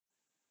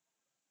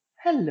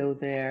Hello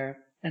there,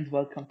 and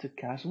welcome to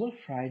Casual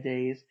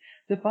Fridays,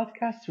 the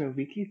podcast where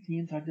weekly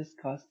themes are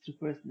discussed through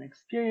personal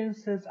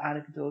experiences,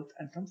 anecdotes,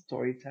 and some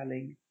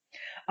storytelling.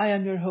 I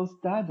am your host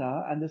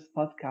Dada, and this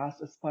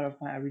podcast is part of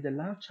my I Read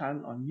Aloud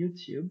channel on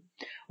YouTube,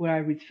 where I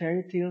read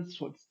fairy tales,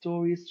 short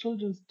stories,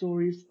 children's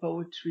stories,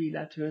 poetry,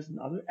 letters, and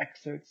other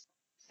excerpts.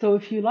 So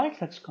if you like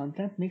such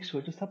content, make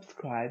sure to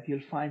subscribe.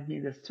 You'll find me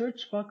in the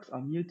search box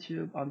on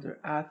YouTube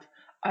under at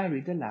I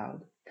Read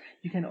Aloud.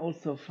 You can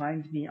also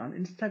find me on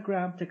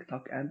Instagram,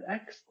 TikTok, and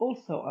X,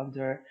 also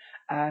under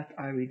at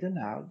I Read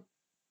Aloud.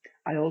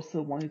 I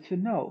also want you to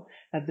know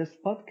that this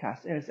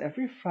podcast airs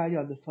every Friday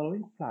on the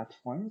following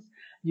platforms: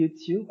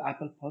 YouTube,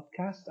 Apple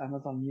Podcasts,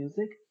 Amazon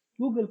Music,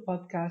 Google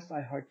Podcasts,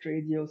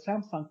 iHeartRadio,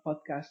 Samsung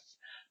Podcasts,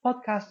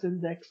 Podcast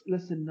Index,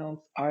 Listen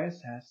Notes,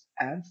 RSS,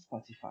 and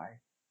Spotify.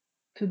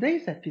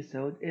 Today's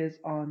episode is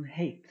on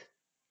hate,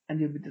 and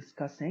we'll be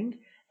discussing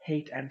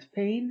hate and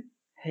pain,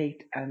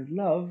 hate and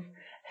love,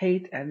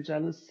 hate and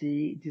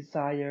jealousy,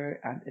 desire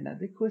and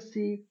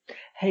inadequacy,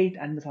 hate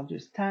and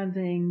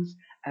misunderstandings,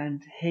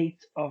 and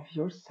hate of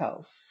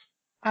yourself.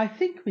 I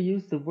think we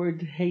use the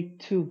word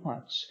hate too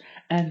much,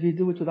 and we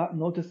do it without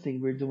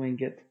noticing we're doing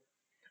it.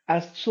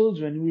 As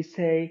children, we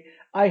say,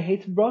 I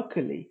hate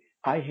broccoli,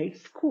 I hate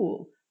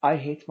school, I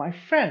hate my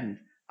friend,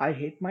 I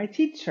hate my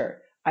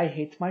teacher, I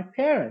hate my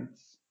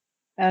parents.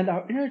 And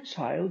our inner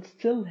child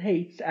still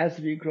hates as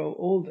we grow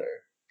older.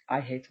 I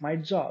hate my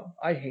job,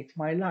 I hate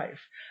my life,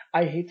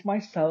 I hate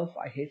myself,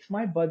 I hate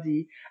my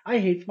body, I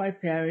hate my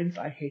parents,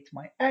 I hate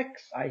my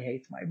ex, I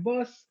hate my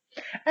boss,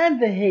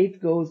 and the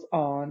hate goes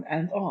on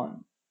and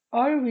on.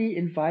 Are we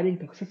inviting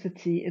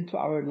toxicity into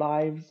our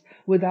lives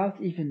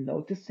without even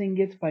noticing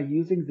it by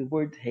using the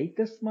word hate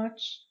this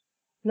much?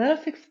 Let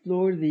us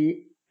explore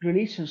the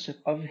relationship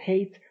of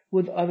hate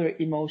with other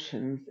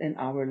emotions in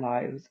our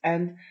lives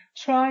and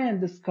try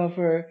and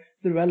discover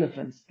the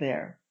relevance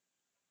there.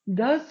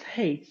 Does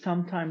hate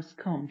sometimes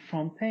come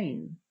from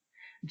pain?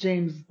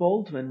 James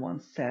Baldwin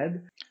once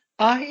said,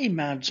 I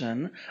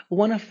imagine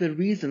one of the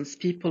reasons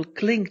people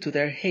cling to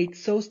their hate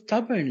so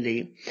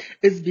stubbornly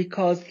is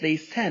because they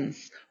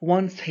sense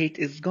once hate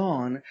is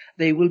gone,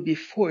 they will be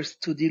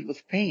forced to deal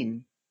with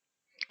pain.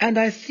 And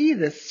I see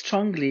this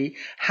strongly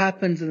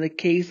happens in the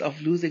case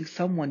of losing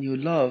someone you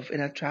love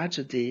in a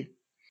tragedy,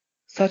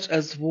 such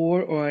as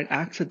war or an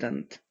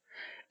accident.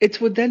 It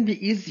would then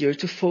be easier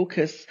to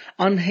focus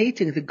on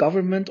hating the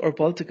government or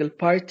political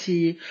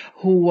party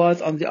who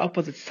was on the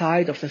opposite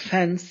side of the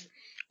fence,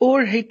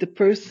 or hate the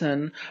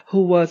person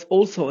who was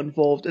also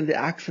involved in the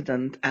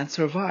accident and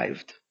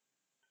survived.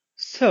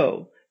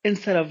 So,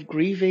 instead of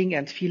grieving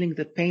and feeling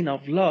the pain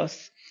of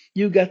loss,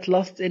 you get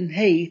lost in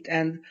hate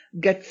and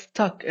get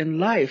stuck in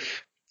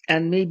life,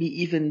 and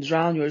maybe even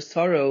drown your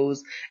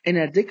sorrows in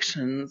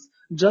addictions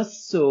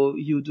just so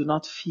you do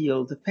not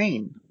feel the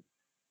pain.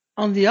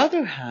 On the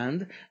other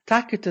hand,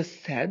 Tacitus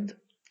said,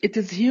 it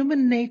is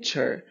human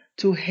nature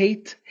to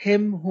hate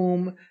him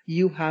whom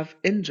you have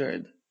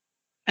injured.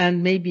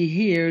 And maybe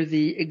here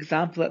the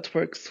example that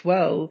works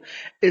well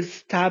is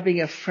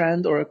stabbing a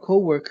friend or a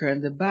coworker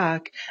in the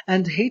back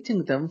and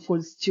hating them for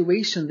the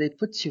situation they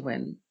put you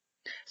in.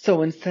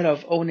 So instead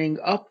of owning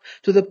up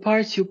to the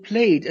part you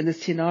played in the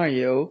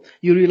scenario,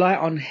 you rely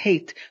on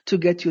hate to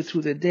get you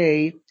through the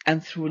day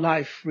and through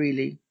life,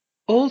 really.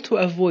 All to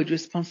avoid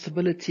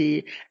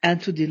responsibility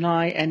and to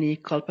deny any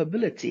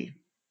culpability.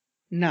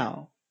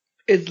 Now,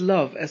 is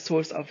love a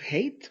source of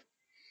hate?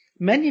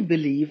 Many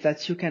believe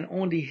that you can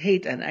only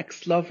hate an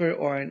ex-lover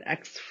or an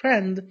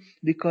ex-friend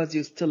because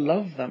you still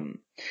love them.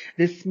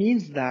 This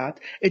means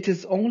that it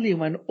is only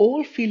when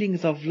all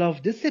feelings of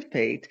love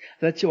dissipate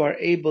that you are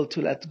able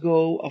to let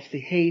go of the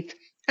hate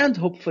and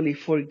hopefully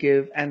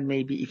forgive and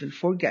maybe even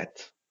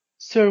forget.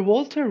 Sir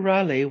Walter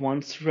Raleigh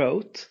once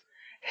wrote,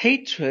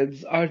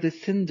 hatreds are the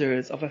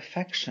cinders of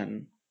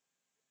affection.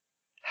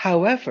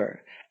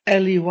 However,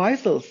 Elie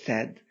Wiesel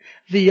said,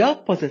 the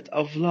opposite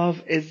of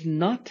love is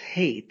not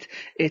hate,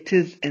 it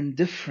is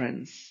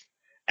indifference.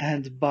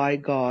 And by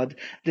God,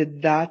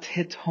 did that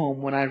hit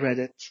home when I read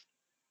it.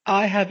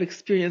 I have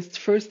experienced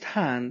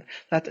firsthand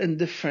that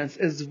indifference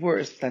is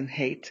worse than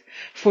hate.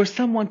 For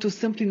someone to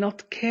simply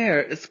not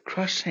care is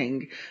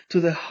crushing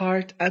to the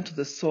heart and to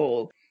the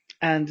soul,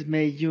 and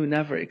may you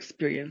never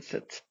experience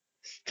it.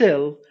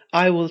 Still,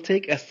 I will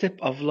take a sip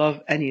of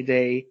love any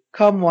day,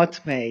 come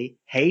what may,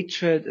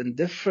 hatred,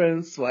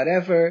 indifference,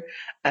 whatever,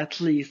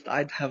 at least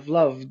I'd have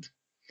loved.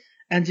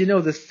 And you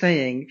know the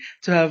saying,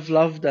 to have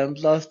loved and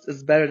lost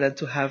is better than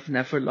to have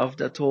never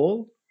loved at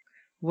all?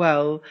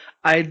 Well,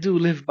 I do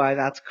live by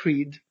that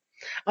creed.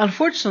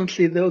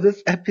 Unfortunately, though,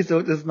 this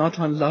episode is not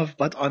on love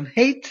but on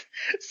hate,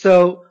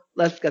 so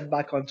let's get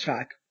back on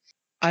track.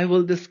 I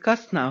will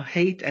discuss now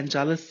hate and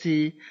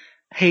jealousy,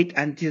 hate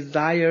and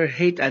desire,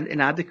 hate and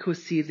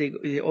inadequacy.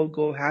 They all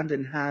go hand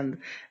in hand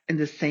in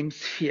the same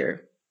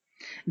sphere.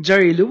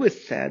 Jerry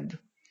Lewis said,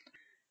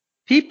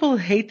 people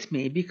hate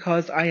me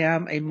because I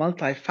am a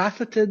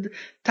multifaceted,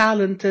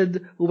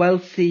 talented,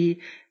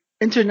 wealthy,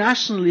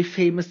 internationally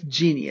famous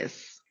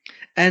genius.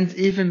 And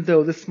even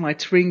though this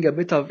might ring a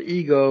bit of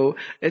ego,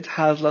 it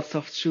has lots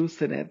of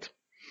truth in it.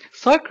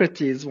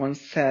 Socrates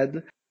once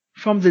said,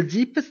 "From the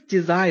deepest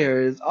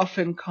desires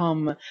often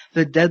come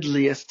the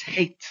deadliest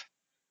hate."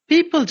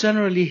 People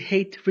generally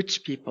hate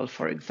rich people,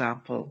 for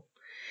example.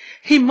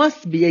 He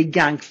must be a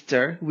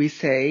gangster, we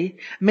say,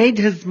 made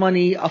his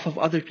money off of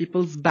other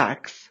people's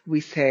backs,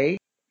 we say.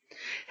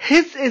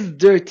 His is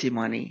dirty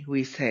money,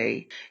 we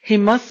say. He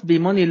must be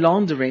money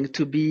laundering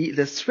to be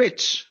this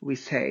rich, we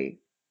say.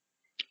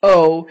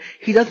 Oh,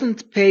 he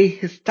doesn't pay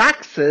his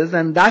taxes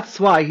and that's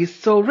why he's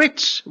so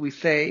rich, we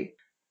say.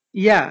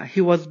 Yeah,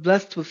 he was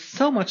blessed with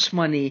so much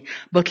money,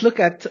 but look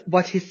at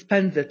what he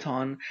spends it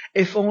on.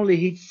 If only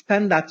he'd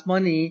spend that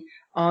money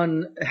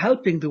on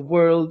helping the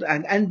world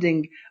and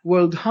ending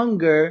world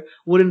hunger,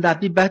 wouldn't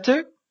that be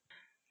better?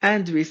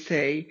 And we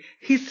say,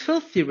 he's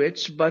filthy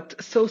rich,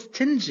 but so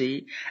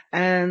stingy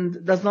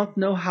and does not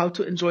know how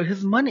to enjoy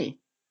his money.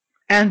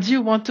 And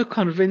you want to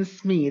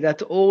convince me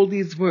that all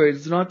these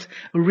words do not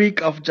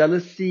reek of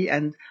jealousy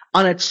and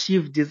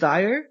unachieved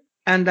desire?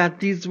 And that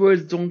these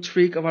words don't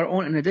reek of our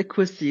own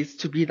inadequacies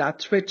to be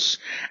that rich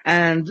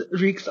and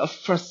reeks of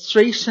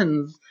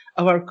frustrations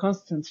of our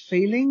constant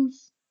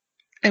failings?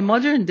 A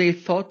modern day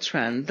thought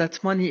trend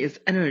that money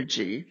is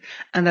energy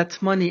and that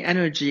money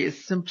energy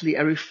is simply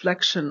a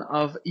reflection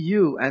of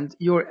you and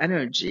your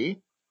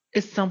energy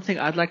is something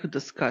I'd like to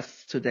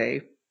discuss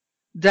today.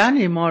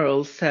 Danny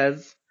Morrill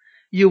says,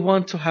 "You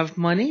want to have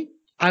money?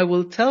 I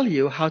will tell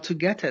you how to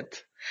get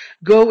it.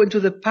 Go into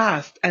the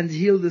past and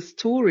heal the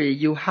story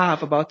you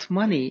have about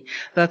money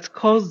that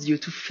caused you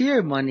to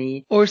fear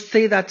money or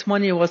say that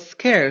money was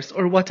scarce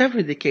or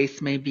whatever the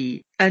case may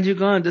be. And you're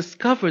going to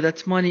discover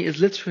that money is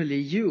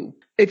literally you.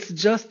 It's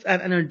just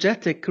an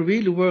energetic,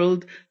 real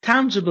world,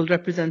 tangible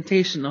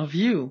representation of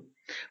you.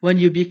 When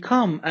you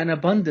become an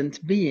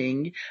abundant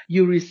being,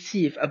 you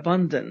receive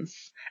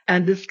abundance.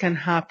 And this can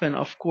happen,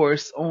 of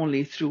course,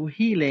 only through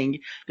healing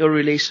your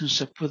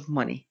relationship with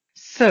money.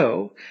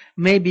 So,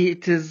 maybe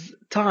it is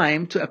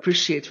time to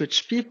appreciate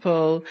rich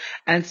people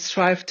and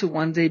strive to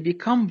one day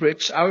become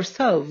rich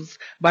ourselves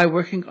by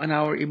working on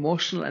our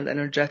emotional and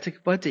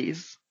energetic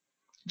bodies.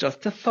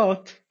 Just a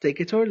thought, take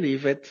it or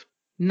leave it.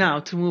 Now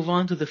to move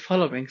on to the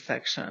following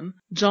section.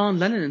 John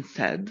Lennon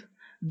said,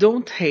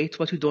 "Don't hate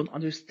what you don't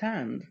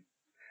understand."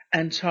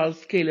 And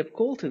Charles Caleb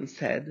Colton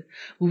said,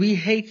 "We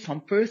hate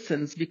some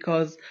persons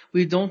because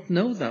we don't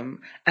know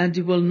them, and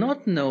we will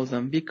not know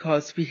them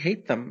because we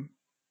hate them."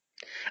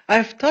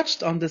 I've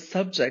touched on this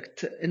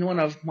subject in one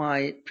of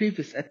my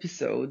previous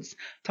episodes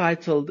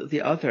titled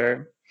The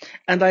Other,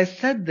 and I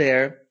said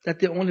there that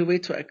the only way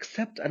to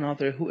accept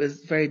another who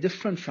is very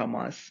different from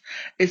us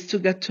is to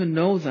get to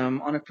know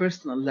them on a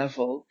personal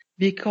level,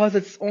 because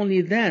it's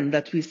only then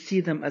that we see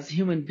them as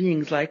human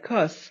beings like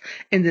us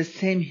in the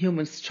same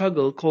human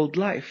struggle called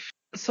life.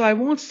 So I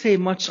won't say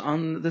much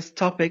on this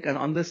topic and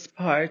on this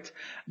part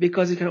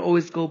because you can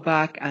always go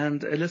back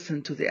and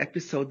listen to the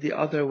episode The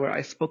Other where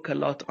I spoke a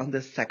lot on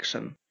this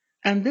section.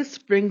 And this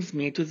brings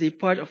me to the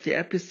part of the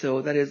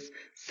episode that is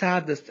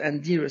saddest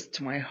and dearest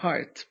to my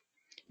heart.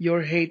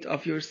 Your hate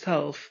of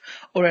yourself,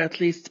 or at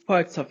least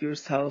parts of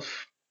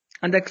yourself,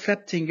 and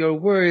accepting your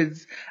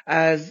words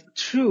as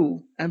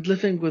true and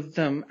living with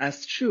them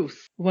as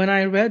truth. When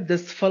I read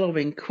this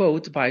following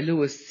quote by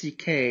Louis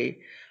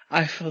C.K.,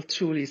 I felt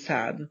truly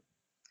sad.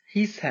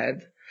 He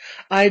said,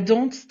 "I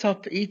don't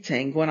stop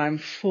eating when I'm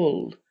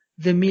full.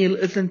 The meal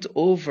isn't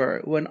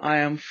over when I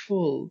am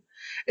full.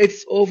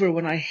 It's over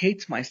when I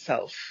hate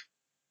myself."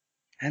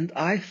 And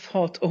I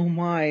thought, oh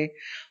my,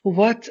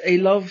 what a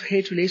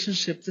love-hate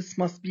relationship this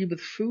must be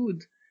with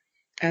food.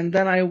 And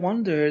then I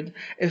wondered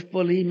if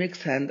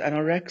bulimics and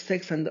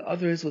anorexics and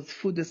others with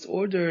food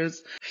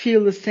disorders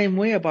feel the same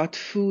way about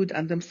food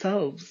and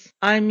themselves.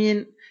 I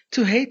mean,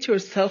 to hate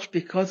yourself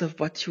because of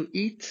what you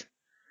eat,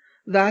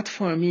 that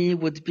for me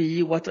would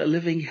be what a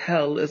living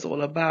hell is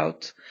all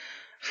about.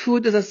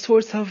 Food is a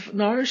source of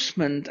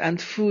nourishment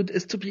and food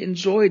is to be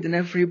enjoyed in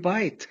every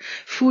bite.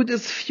 Food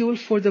is fuel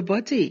for the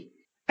body.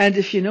 And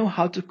if you know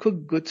how to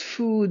cook good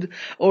food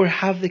or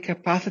have the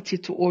capacity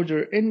to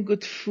order in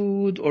good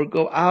food or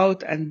go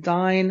out and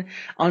dine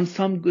on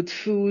some good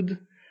food,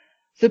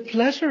 the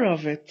pleasure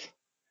of it,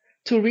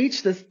 to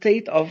reach the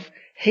state of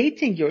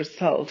hating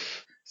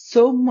yourself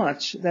so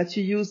much that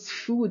you use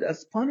food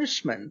as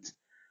punishment.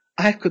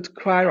 I could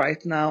cry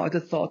right now at the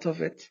thought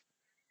of it.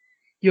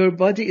 Your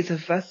body is a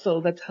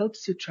vessel that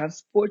helps you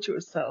transport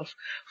yourself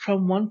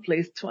from one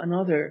place to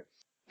another,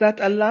 that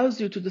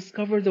allows you to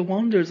discover the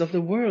wonders of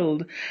the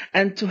world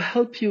and to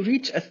help you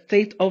reach a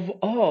state of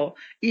awe,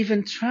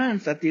 even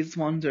trance at these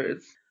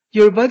wonders.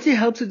 Your body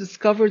helps you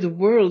discover the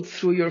world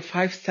through your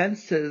five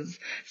senses: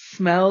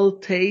 smell,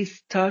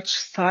 taste, touch,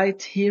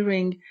 sight,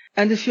 hearing.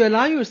 And if you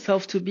allow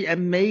yourself to be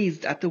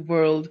amazed at the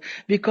world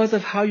because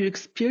of how you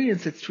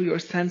experience it through your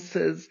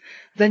senses,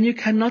 then you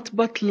cannot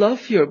but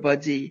love your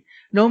body,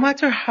 no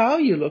matter how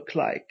you look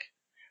like.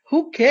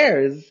 Who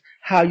cares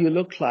how you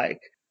look like?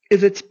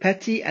 Is it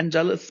petty and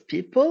jealous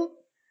people?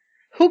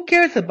 Who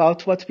cares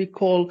about what we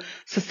call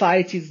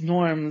society's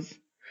norms?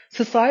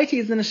 Society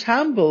is in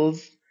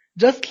shambles.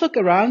 Just look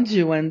around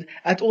you and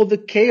at all the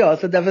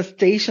chaos, the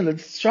devastation, the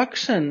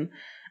destruction.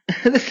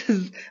 This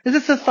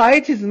is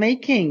society's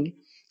making.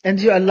 And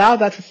you allow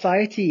that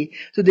society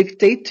to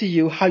dictate to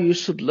you how you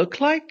should look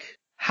like,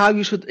 how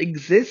you should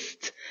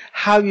exist,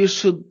 how you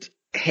should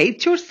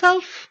hate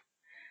yourself.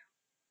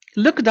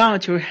 Look down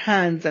at your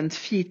hands and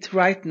feet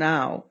right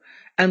now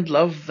and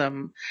love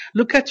them.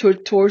 Look at your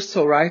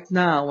torso right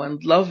now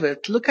and love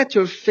it. Look at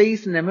your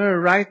face in the mirror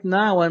right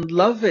now and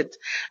love it.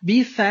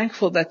 Be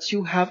thankful that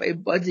you have a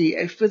body,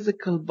 a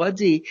physical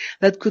body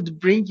that could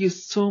bring you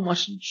so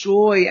much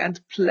joy and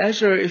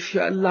pleasure if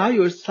you allow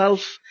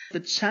yourself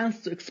the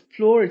chance to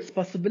explore its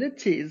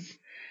possibilities.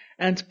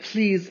 And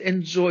please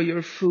enjoy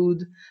your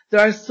food. There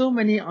are so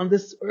many on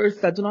this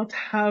earth that do not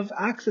have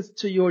access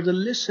to your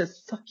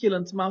delicious,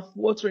 succulent,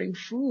 mouth-watering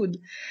food.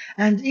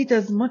 And eat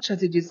as much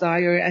as you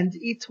desire and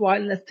eat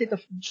while in a state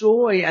of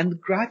joy and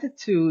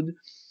gratitude.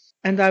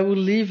 And I will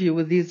leave you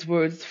with these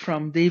words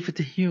from David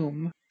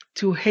Hume.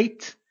 To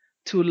hate,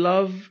 to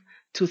love,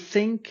 to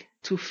think,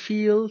 to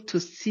feel, to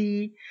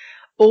see,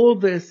 all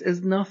this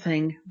is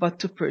nothing but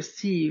to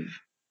perceive,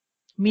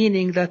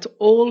 meaning that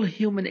all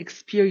human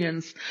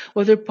experience,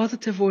 whether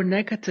positive or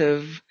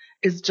negative,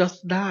 is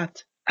just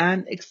that,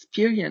 an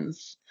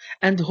experience.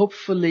 And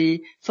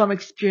hopefully some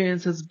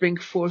experiences bring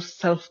forth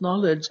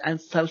self-knowledge and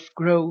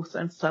self-growth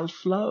and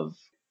self-love.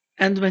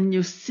 And when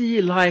you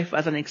see life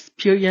as an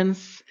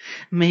experience,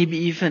 maybe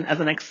even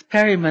as an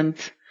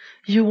experiment,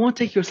 you won't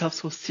take yourself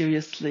so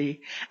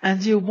seriously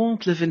and you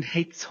won't live in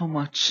hate so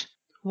much.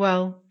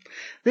 Well,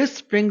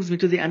 this brings me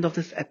to the end of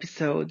this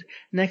episode.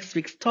 Next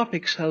week's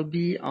topic shall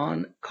be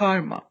on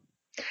karma.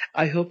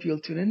 I hope you'll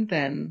tune in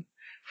then.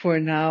 For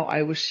now,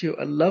 I wish you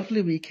a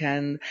lovely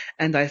weekend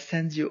and I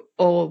send you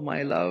all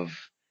my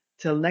love.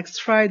 Till next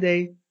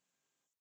Friday.